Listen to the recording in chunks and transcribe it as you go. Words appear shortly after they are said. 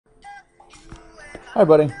Hi,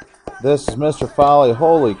 buddy. This is Mr. Folly.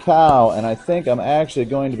 Holy cow. And I think I'm actually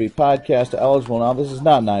going to be podcast eligible now. This is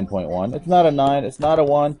not 9.1. It's not a 9. It's not a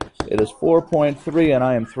 1. It is 4.3, and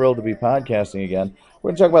I am thrilled to be podcasting again.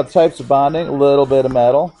 We're going to talk about the types of bonding, a little bit of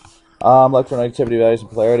metal, electronegativity values and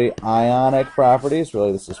polarity, ionic properties.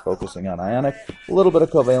 Really, this is focusing on ionic. A little bit of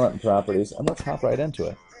covalent properties, and let's hop right into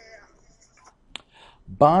it.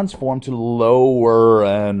 Bonds form to lower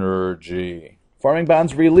energy. Forming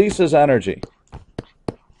bonds releases energy,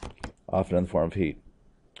 often in the form of heat.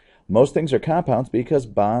 Most things are compounds because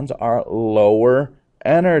bonds are lower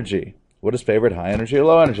energy. What is favored, high energy or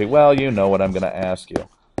low energy? Well, you know what I'm going to ask you.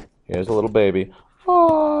 Here's a little baby.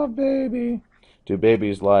 Oh, baby. Do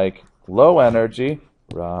babies like low energy,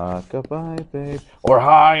 rock-a-bye, baby, or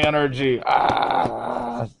high energy?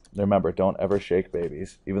 Ah! Remember, don't ever shake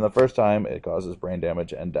babies. Even the first time, it causes brain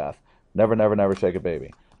damage and death. Never, never, never shake a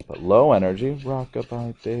baby. But low energy,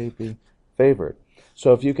 rock-a-bye, baby, favored.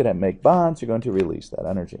 So if you can make bonds, you're going to release that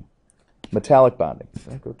energy. Metallic bonding.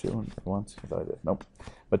 Did I go two at once? I thought I did. Nope.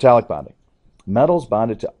 Metallic bonding. Metals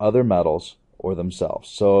bonded to other metals or themselves.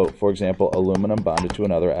 So, for example, aluminum bonded to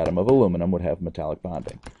another atom of aluminum would have metallic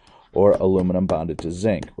bonding. Or aluminum bonded to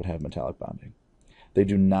zinc would have metallic bonding. They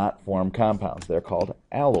do not form compounds. They're called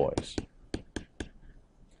alloys.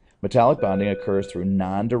 Metallic bonding occurs through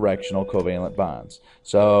non-directional covalent bonds.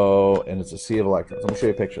 So, and it's a sea of electrons. Let me show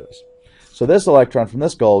you a picture of this. So this electron from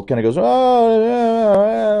this gold kind of goes, oh,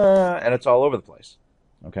 and it's all over the place.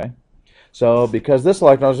 Okay? So because this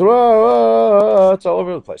electron goes, oh, it's all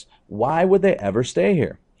over the place. Why would they ever stay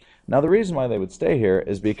here? Now the reason why they would stay here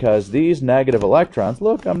is because these negative electrons,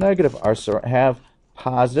 look, I'm negative, have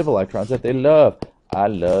positive electrons that they love. I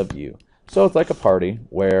love you. So it's like a party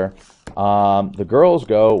where the girls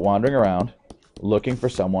go wandering around looking for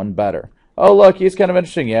someone better. Oh, look, he's kind of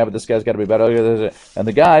interesting. Yeah, but this guy's got to be better. And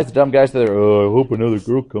the guys, the dumb guys, they're, oh, I hope another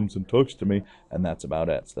girl comes and talks to me. And that's about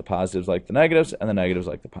it. It's the positives like the negatives, and the negatives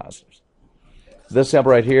like the positives. This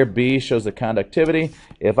sample right here, B, shows the conductivity.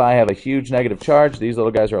 If I have a huge negative charge, these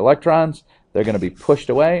little guys are electrons. They're going to be pushed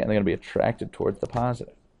away, and they're going to be attracted towards the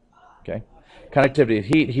positive. Okay? Conductivity of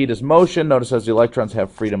heat. Heat is motion. Notice as the electrons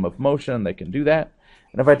have freedom of motion, they can do that.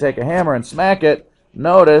 And if I take a hammer and smack it,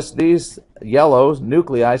 notice these yellows,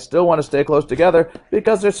 nuclei, still want to stay close together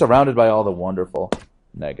because they're surrounded by all the wonderful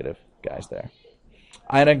negative guys there.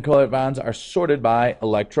 Ionic and covalent bonds are sorted by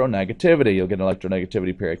electronegativity. You'll get an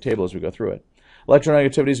electronegativity periodic table as we go through it.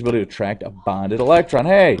 Electronegativity is the ability to attract a bonded electron.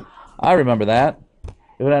 Hey, I remember that.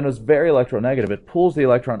 If an atom is very electronegative, it pulls the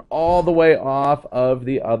electron all the way off of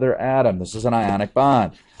the other atom. This is an ionic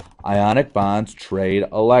bond. Ionic bonds trade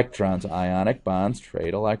electrons. Ionic bonds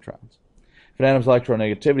trade electrons. If an atom's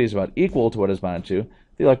electronegativity is about equal to what is bonded to,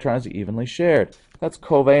 the electron is evenly shared. That's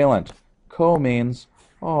covalent. Co means,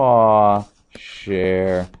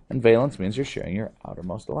 share. And valence means you're sharing your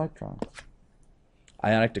outermost electron.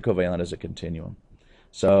 Ionic to covalent is a continuum.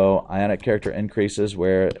 So ionic character increases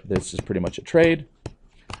where this is pretty much a trade,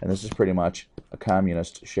 and this is pretty much a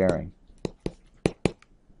communist sharing.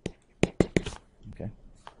 Okay.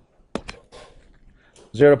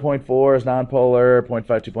 0 to 0.4 is nonpolar, 0.5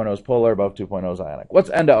 2.0 is polar, above 2.0 is ionic. What's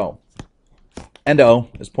N to O? N to O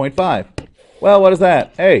is 0.5. Well, what is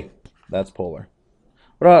that? Hey, that's polar.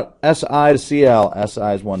 What about Si to Cl? Si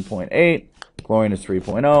is 1.8, chlorine is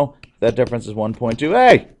 3.0. That difference is 1.2.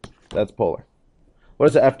 Hey, that's polar. What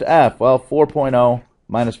is F to F? Well, 4.0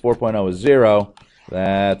 minus 4.0 is 0.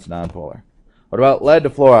 That's nonpolar. What about lead to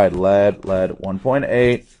fluoride? Lead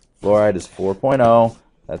 1.8. Fluoride is 4.0.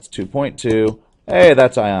 That's 2.2. Hey,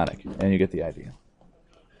 that's ionic. And you get the idea.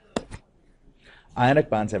 Ionic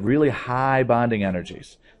bonds have really high bonding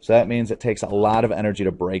energies. So that means it takes a lot of energy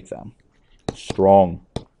to break them. Strong.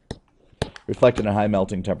 Reflected in high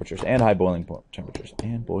melting temperatures and high boiling temperatures.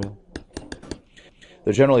 And boil.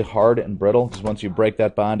 They're generally hard and brittle because once you break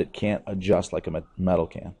that bond, it can't adjust like a metal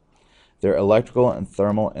can. They're electrical and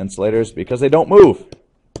thermal insulators because they don't move.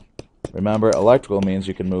 Remember, electrical means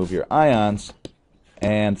you can move your ions,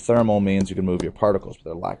 and thermal means you can move your particles, but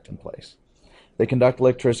they're locked in place. They conduct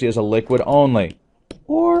electricity as a liquid only,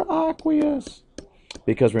 or aqueous.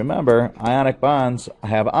 Because remember, ionic bonds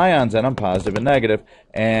have ions in them, positive and negative,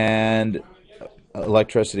 and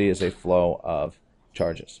electricity is a flow of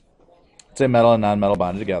charges. Say metal and nonmetal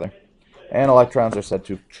bonded together, and electrons are said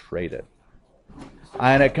to trade it.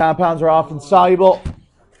 Ionic compounds are often soluble.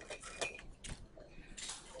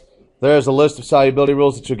 There's a list of solubility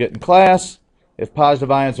rules that you'll get in class. If positive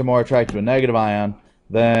ions are more attracted to a negative ion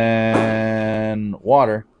than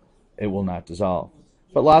water, it will not dissolve.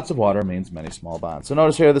 But lots of water means many small bonds. So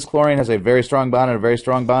notice here this chlorine has a very strong bond and a very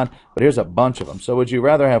strong bond, but here's a bunch of them. So would you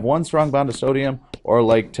rather have one strong bond to sodium or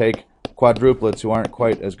like take quadruplets who aren't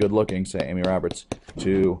quite as good looking, say Amy Roberts,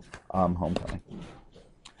 to homecoming?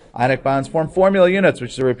 Ionic bonds form formula units,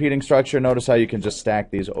 which is a repeating structure. Notice how you can just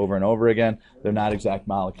stack these over and over again. They're not exact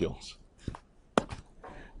molecules.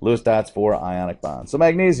 Lewis dots for ionic bonds. So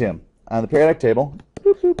magnesium on the periodic table.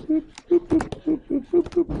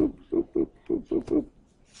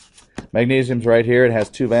 Magnesium's right here. It has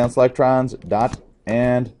 2 valence electrons, dot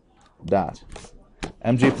and dot.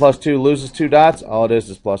 Mg plus 2 loses 2 dots. All it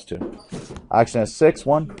is plus 2. Oxygen has 6.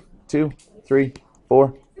 1, 2, 3,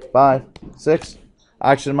 4, 5, 6.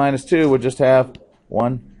 Oxygen minus 2 would just have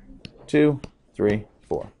 1, 2, 3,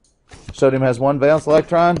 4. Sodium has 1 valence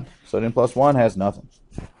electron. Sodium plus 1 has nothing.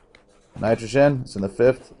 Nitrogen is in the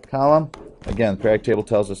 5th column. Again, the periodic table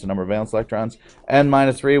tells us the number of valence electrons. N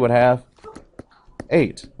minus 3 would have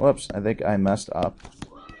 8. Whoops, I think I messed up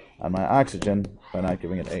on my oxygen by not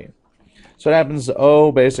giving it 8. So what happens,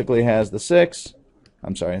 O basically has the 6.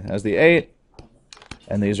 I'm sorry, has the 8.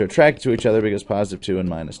 And these are attracted to each other because positive 2 and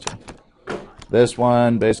minus 2. This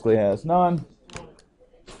one basically has none.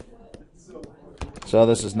 So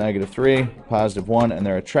this is negative 3, positive 1, and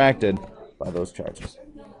they're attracted by those charges.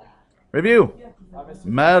 Review.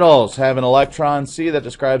 Metals have an electron C that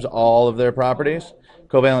describes all of their properties.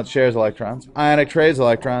 Covalent shares electrons. Ionic trades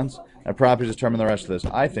electrons. And properties determine the rest of this.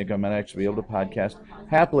 I think I might actually be able to podcast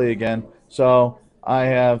happily again. So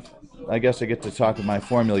I guess I get to talk with my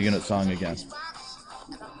formula unit song again.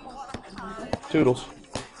 Toodles.